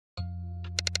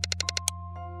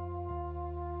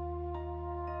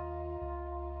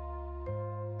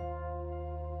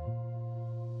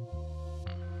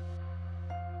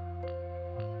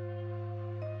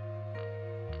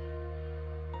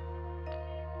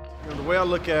The way I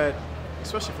look at,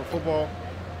 especially for football,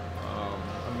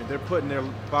 I mean, they're putting their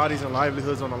bodies and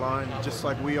livelihoods on the line, just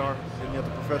like we are at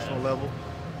the professional level.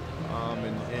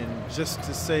 And just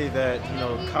to say that,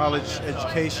 college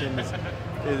education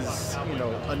is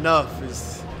enough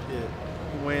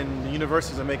when the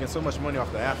universities are making so much money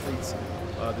off the athletes.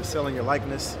 They're selling your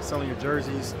likeness, selling your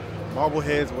jerseys,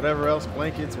 bobbleheads, whatever else,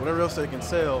 blankets, whatever else they can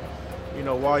sell,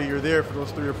 while you're there for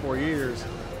those 3 or 4 years.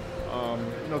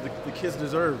 The kids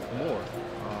deserve more,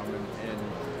 and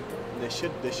they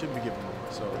should be given more.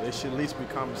 So they should at least be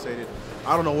compensated.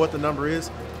 I don't know what the number is,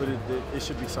 but it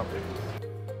should be something.